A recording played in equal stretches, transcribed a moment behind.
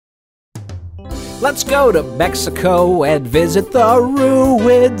Let's go to Mexico and visit the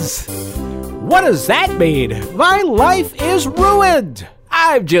ruins. What does that mean? My life is ruined.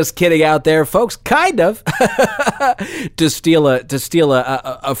 I'm just kidding out there, folks. Kind of. to steal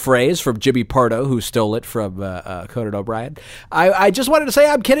a phrase from Jimmy Pardo, who stole it from Conan O'Brien. I just wanted to say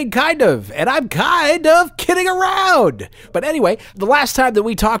I'm kidding, kind of, and I'm kind of kidding around. But anyway, the last time that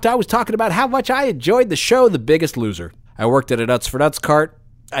we talked, I was talking about how much I enjoyed the show The Biggest Loser. I worked at a Nuts for Nuts cart.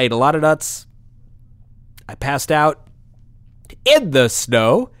 I ate a lot of nuts. I passed out in the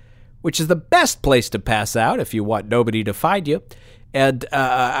snow, which is the best place to pass out if you want nobody to find you. And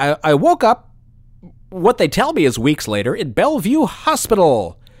I woke up, what they tell me is weeks later, in Bellevue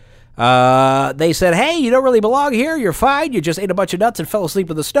Hospital. They said, hey, you don't really belong here. You're fine. You just ate a bunch of nuts and fell asleep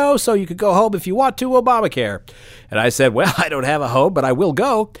in the snow, so you could go home if you want to, Obamacare. And I said, well, I don't have a home, but I will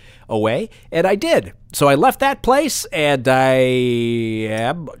go away. And I did. So I left that place, and I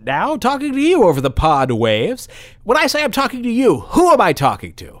am now talking to you over the pod waves. When I say I'm talking to you, who am I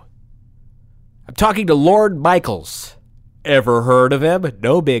talking to? I'm talking to Lorne Michaels. Ever heard of him?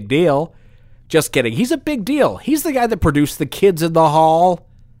 No big deal. Just kidding. He's a big deal. He's the guy that produced The Kids in the Hall.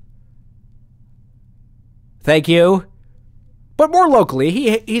 Thank you. But more locally,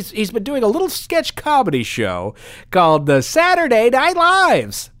 he's been doing a little sketch comedy show called The Saturday Night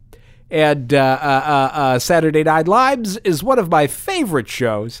Lives. And Saturday Night Lives is one of my favorite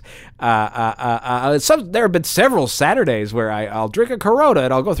shows. There have been several Saturdays where I'll drink a Corona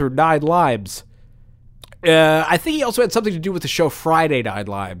and I'll go through 9 limes. I think he also had something to do with the show Friday Night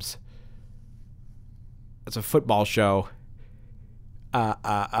Lives. It's a football show. It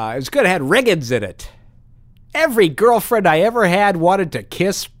was good. It had Riggins in it. Every girlfriend I ever had wanted to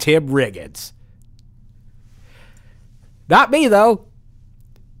kiss Tim Riggins. Not me, though.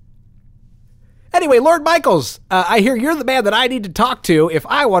 Anyway, Lorne Michaels, I hear you're the man that I need to talk to if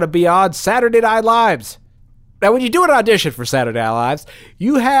I want to be on Saturday Night Lives. Now, when you do an audition for Saturday Night Lives,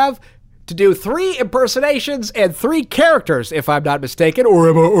 you have to do 3 impersonations and 3 characters, if I'm not mistaken,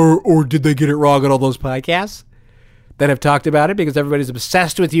 or did they get it wrong on all those podcasts that have talked about it because everybody's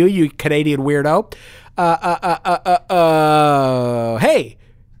obsessed with you, you Canadian weirdo. Hey,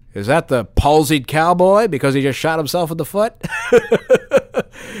 is that the palsied cowboy because he just shot himself in the foot?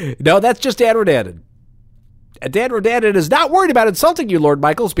 No, that's just Dan Rodannon. And Dan Rodannon is not worried about insulting you, Lorne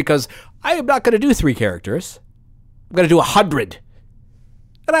Michaels, because I am not going to do 3 characters. I'm going to do 100.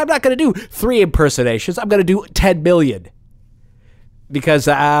 And I'm not going to do 3 impersonations. I'm going to do 10 million. Because,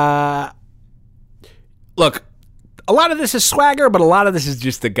 look, a lot of this is swagger, but a lot of this is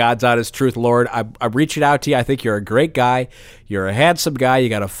just the God's honest truth, Lord. I'm reaching out to you. I think you're a great guy. You're a handsome guy. You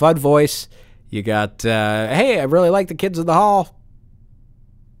got a fun voice. You got, hey, I really like the Kids in the Hall.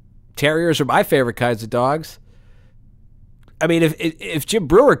 Terriers are my favorite kinds of dogs. I mean, if Jim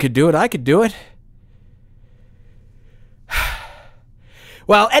Brewer could do it, I could do it.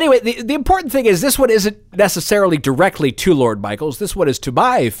 Well, anyway, the important thing is this one isn't necessarily directly to Lorne Michaels. This one is to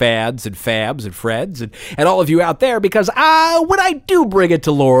my fans and fams and friends and all of you out there because when I do bring it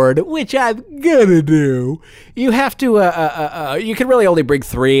to Lorne, which I'm gonna do, you have to, you can really only bring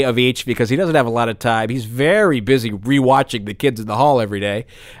 3 of each because he doesn't have a lot of time. He's very busy rewatching The Kids in the Hall every day.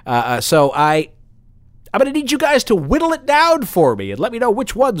 So I'm going to need you guys to whittle it down for me and let me know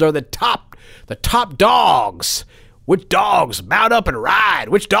which ones are the top dogs. Which dogs mount up and ride?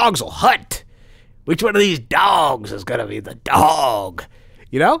 Which dogs will hunt? Which one of these dogs is going to be the dog?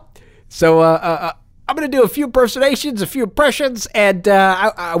 You know? So I'm going to do a few impersonations, a few impressions, and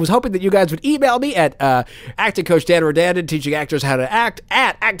I was hoping that you guys would email me at Acting Coach Dan Rodannon, teaching actors how to act,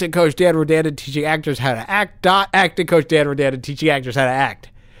 at Acting Coach Dan Rodannon, teaching actors how to act, Acting Coach Dan Rodannon, teaching actors how to act.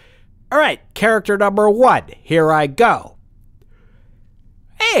 All right, character number 1. Here I go.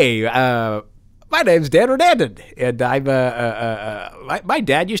 Hey, my name's Dan Rodannon, and I'm my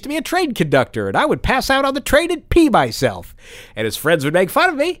dad used to be a train conductor, and I would pass out on the train and pee myself, and his friends would make fun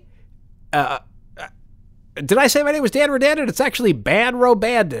of me. Did I say my name was Dan Rodannon? It's actually Ban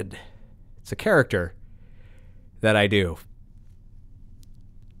Robandon. It's a character that I do.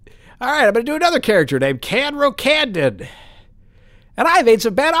 All right, I'm going to do another character named Can Rocandon. And I made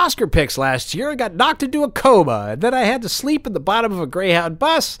some bad Oscar picks last year and got knocked into a coma. And then I had to sleep in the bottom of a Greyhound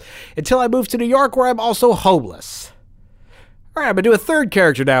bus until I moved to New York, where I'm also homeless. All right, I'm going to do a third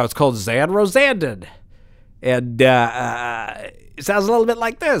character now. It's called Zan Rosandon. And it sounds a little bit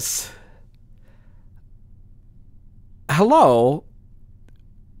like this. Hello?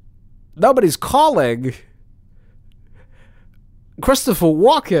 Nobody's calling. Christopher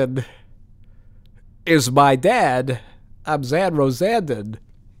Walken is my dad. I'm Zan Rosandon.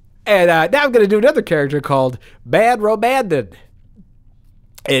 And now I'm going to do another character called Ban Romandon.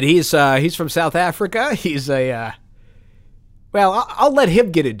 And he's from South Africa. He's a, well, I'll let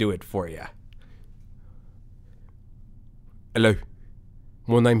him get into it for you. Hello,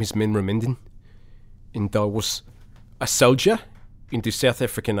 my name is Menra Menden, and I was a soldier in the South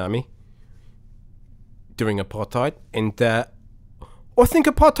African army during apartheid, and I think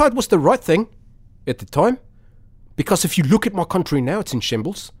apartheid was the right thing at the time, because if you look at my country now, it's in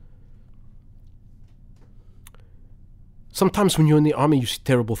shambles. Sometimes when you're in the army, you see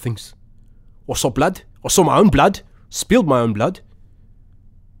terrible things. I saw blood. I saw my own blood. Spilled my own blood.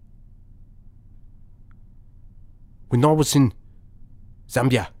 When I was in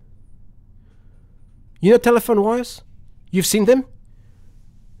Zambia. You know telephone wires? You've seen them?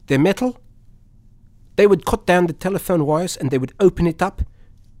 They're metal. They would cut down the telephone wires and they would open it up,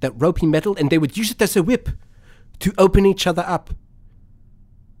 that ropey metal, and they would use it as a whip to open each other up.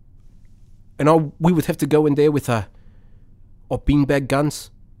 And we would have to go in there with our beanbag guns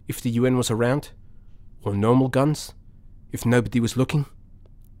if the UN was around, or normal guns if nobody was looking.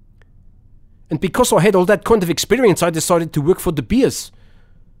 And because I had all that kind of experience, I decided to work for De Beers.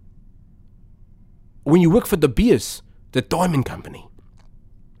 When you work for De Beers, the diamond company,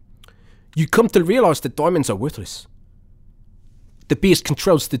 you come to realize that diamonds are worthless. De Beers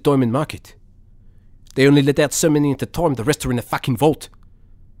controls the diamond market. They only let out so many at a time, the rest are in a fucking vault.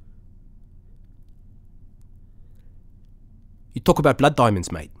 You talk about blood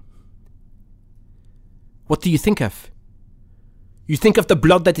diamonds, mate. What do you think of? You think of the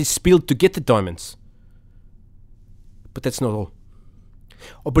blood that is spilled to get the diamonds. But that's not all.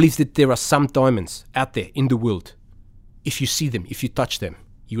 I believe that there are some diamonds out there in the world. If you see them, if you touch them,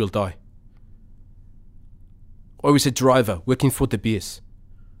 you will die. I was a driver working for De Beers.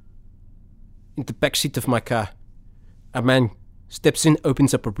 In the back seat of my car, a man steps in,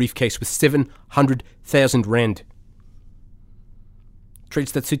 opens up a briefcase with 700,000 rand.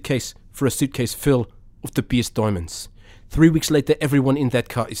 Trades that suitcase for a suitcase full of De Beers diamonds. 3 weeks later, everyone in that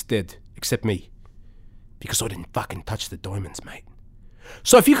car is dead, except me. Because I didn't fucking touch the diamonds, mate.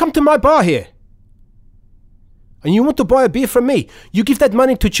 So if you come to my bar here, and you want to buy a beer from me, you give that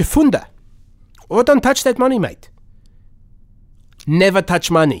money to Chifunda. Or don't touch that money, mate. Never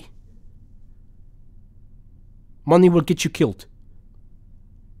touch money. Money will get you killed.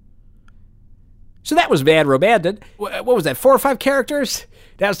 So that was Mad Romantic. What was that, 4 or 5 characters?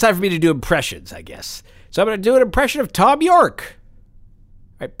 Now it's time for me to do impressions, I guess. So I'm going to do an impression of Tom York.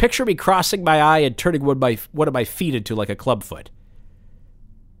 All right, picture me crossing my eye and turning one of my feet into like a clubfoot.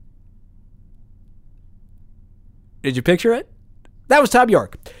 Did you picture it? That was Tom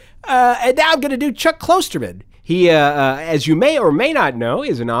York. And now I'm going to do Chuck Klosterman. He, as you may or may not know,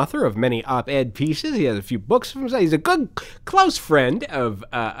 is an author of many op-ed pieces. He has a few books from himself. He's a good, close friend of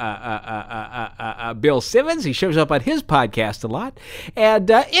Bill Simmons. He shows up on his podcast a lot. And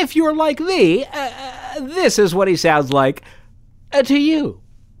if you're like me, this is what he sounds like to you.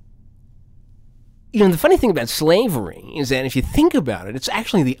 You know, the funny thing about slavery is that if you think about it, it's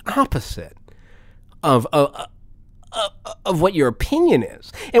actually the opposite of what your opinion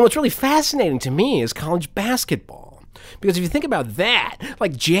is. And what's really fascinating to me is college basketball. Because if you think about that,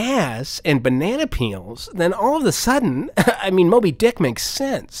 like jazz and banana peels, then all of a sudden, I mean, Moby Dick makes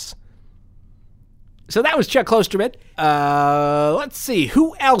sense. So that was Chuck Klosterman. Let's see,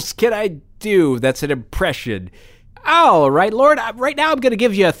 who else can I do that's an impression? All right, Lord, right now I'm going to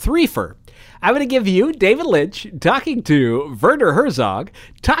give you a threefer. I'm going to give you David Lynch talking to Werner Herzog,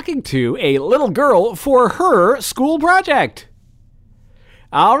 talking to a little girl for her school project.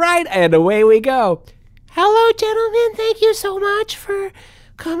 All right, and away we go. Hello, gentlemen. Thank you so much for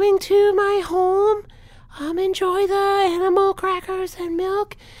coming to my home. Enjoy the animal crackers and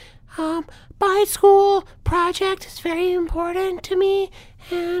milk. My school project is very important to me,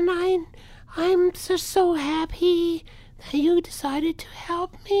 and I'm just so happy that you decided to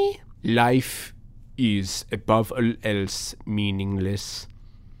help me. Life is, above all else, meaningless.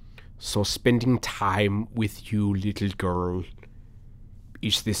 So spending time with you, little girl,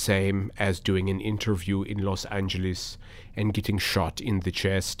 is the same as doing an interview in Los Angeles and getting shot in the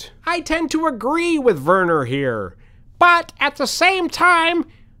chest. I tend to agree with Werner here, but at the same time,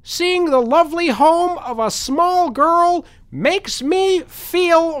 seeing the lovely home of a small girl makes me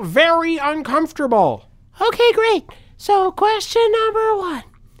feel very uncomfortable. Okay, great. So question number 1.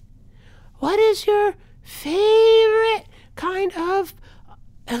 What is your favorite kind of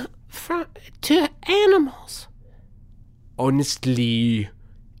to animals? Honestly,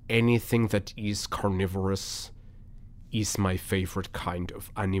 anything that is carnivorous is my favorite kind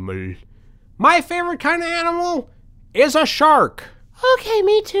of animal. My favorite kind of animal is a shark. Okay,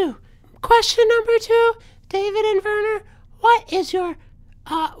 me too. Question number 2, David and Werner, what is your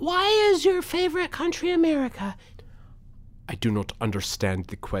Why is your favorite country America? I do not understand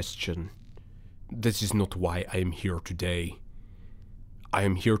the question. This is not why I am here today. I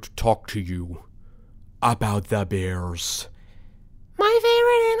am here to talk to you about the bears. My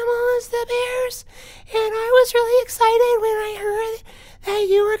favorite animal is the bears, and I was really excited when I heard that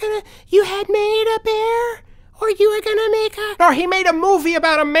you had made a bear, or you were gonna make a... No, he made a movie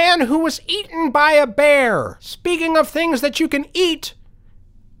about a man who was eaten by a bear. Speaking of things that you can eat,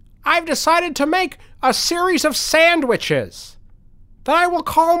 I've decided to make a series of sandwiches that I will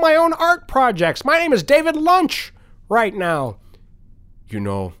call my own art projects. My name is David Lunch right now. You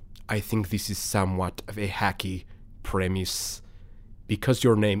know, I think this is somewhat of a hacky premise. Because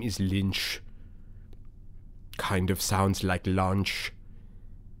your name is Lynch. Kind of sounds like lunch.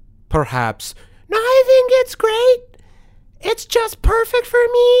 Perhaps. No, I think it's great. It's just perfect for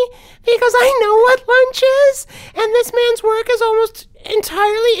me because I know what lunch is, and this man's work is almost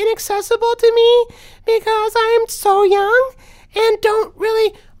entirely inaccessible to me because I am so young and don't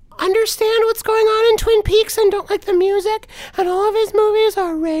really understand what's going on in Twin Peaks and don't like the music, and all of his movies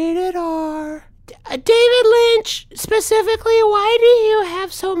are rated R. David Lynch, specifically, why do you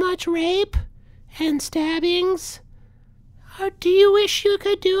have so much rape and stabbings? Or do you wish you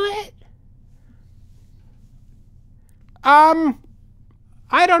could do it? I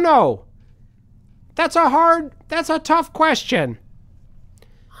don't know. That's a tough question.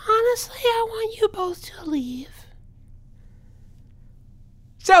 Honestly, I want you both to leave.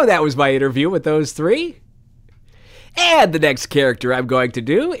 So that was my interview with those three. And the next character I'm going to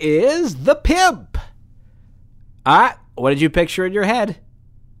do is the pimp. What did you picture in your head?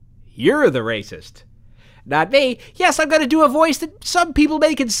 You're the racist. Not me. Yes, I'm going to do a voice that some people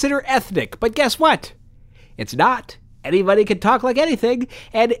may consider ethnic, but guess what? It's not. Anybody can talk like anything,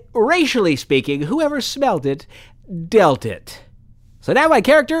 and racially speaking, whoever smelled it, dealt it. So now my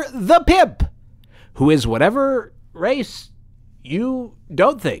character, the pimp, who is whatever race you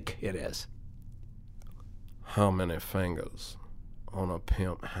don't think it is. How many fingers on a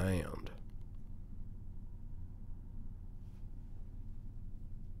pimp hand?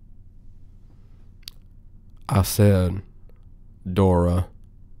 I said, Dora,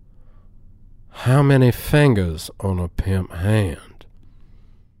 how many fingers on a pimp hand?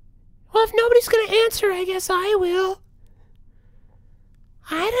 Well, if nobody's going to answer, I guess I will.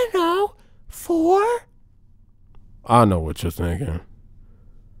 I don't know. 4? I know what you're thinking.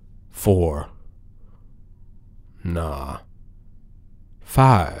 4. Nah.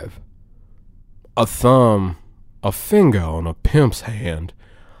 5. A thumb, a finger on a pimp's hand.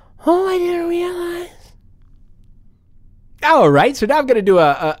 Oh, I didn't realize. All right, so now I'm going to do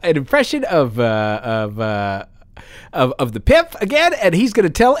an impression of the pimp again, and he's going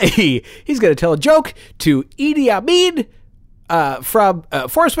to tell a joke to Idi Amin from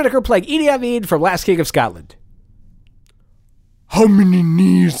Forrest Whitaker playing Idi Amin from Last King of Scotland. How many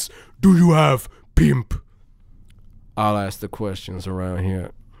knees do you have, pimp? I'll ask the questions around here.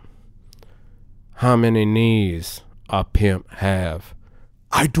 How many knees a pimp have?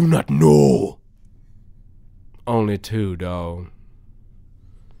 I do not know. Only 2, dog.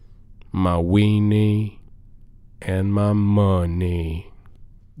 My weenie and my money.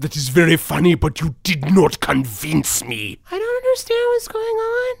 That is very funny, but you did not convince me. I don't understand what's going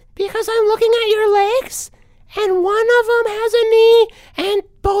on because I'm looking at your legs and one of them has a knee and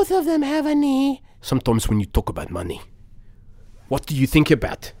both of them have a knee. Sometimes when you talk about money, what do you think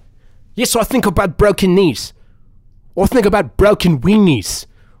about? Yes, I think about broken knees. Or think about broken weenies.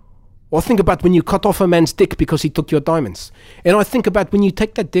 Or think about when you cut off a man's dick because he took your diamonds. And I think about when you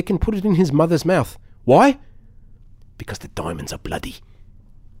take that dick and put it in his mother's mouth. Why? Because the diamonds are bloody.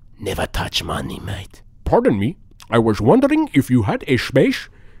 Never touch money, mate. Pardon me, I was wondering if you had a space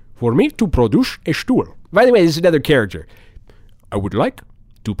for me to produce a stool. By the way, this is another character. I would like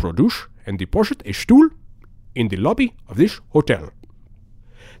to produce and deposit a stool in the lobby of this hotel.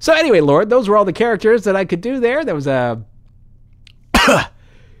 So anyway, Lord, those were all the characters that I could do there. That was a...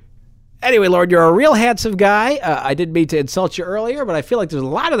 Anyway, Lord, you're a real handsome guy. I didn't mean to insult you earlier, but I feel like there's a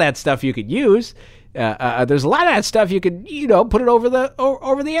lot of that stuff you could use. There's a lot of that stuff you could, put it over the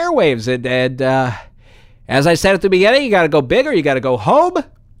airwaves. And as I said at the beginning, you got to go big or you got to go home.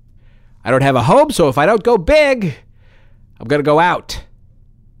 I don't have a home, so if I don't go big, I'm going to go out.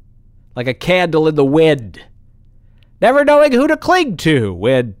 Like a candle in the wind. Never knowing who to cling to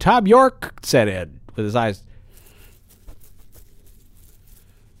when Tom York set in with his eyes.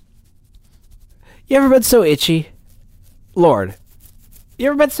 You ever been so itchy? Lord. You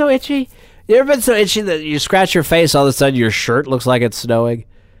ever been so itchy? You ever been so itchy that you scratch your face, all of a sudden your shirt looks like it's snowing?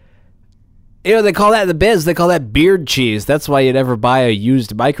 You know, they call that in the biz, they call that beard cheese. That's why you never buy a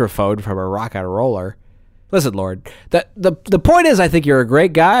used microphone from a rock and roller. Listen, Lord, the point is I think you're a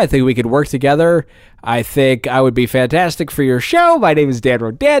great guy. I think we could work together. I think I would be fantastic for your show. My name is Dan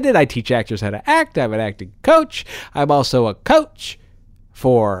Rodandon. I teach actors how to act. I'm an acting coach. I'm also a coach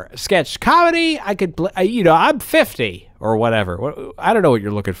for sketch comedy. I could play, I'm 50 or whatever. I don't know what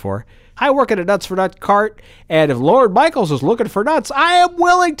you're looking for. I work at a Nuts for Nuts cart, and if Lord Michaels is looking for nuts, I am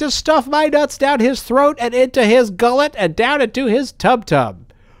willing to stuff my nuts down his throat and into his gullet and down into his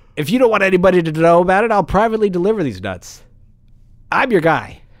tub-tub. If you don't want anybody to know about it, I'll privately deliver these nuts. I'm your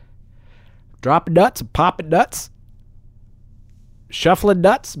guy. Dropping nuts and popping nuts. Shuffling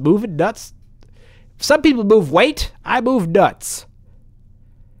nuts, moving nuts. Some people move weight, I move nuts.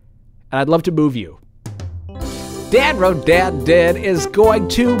 And I'd love to move you. Dan Rodandon is going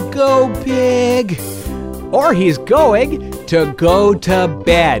to go big. Or he's going to go to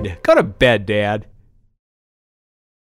bed. Go to bed, Dad.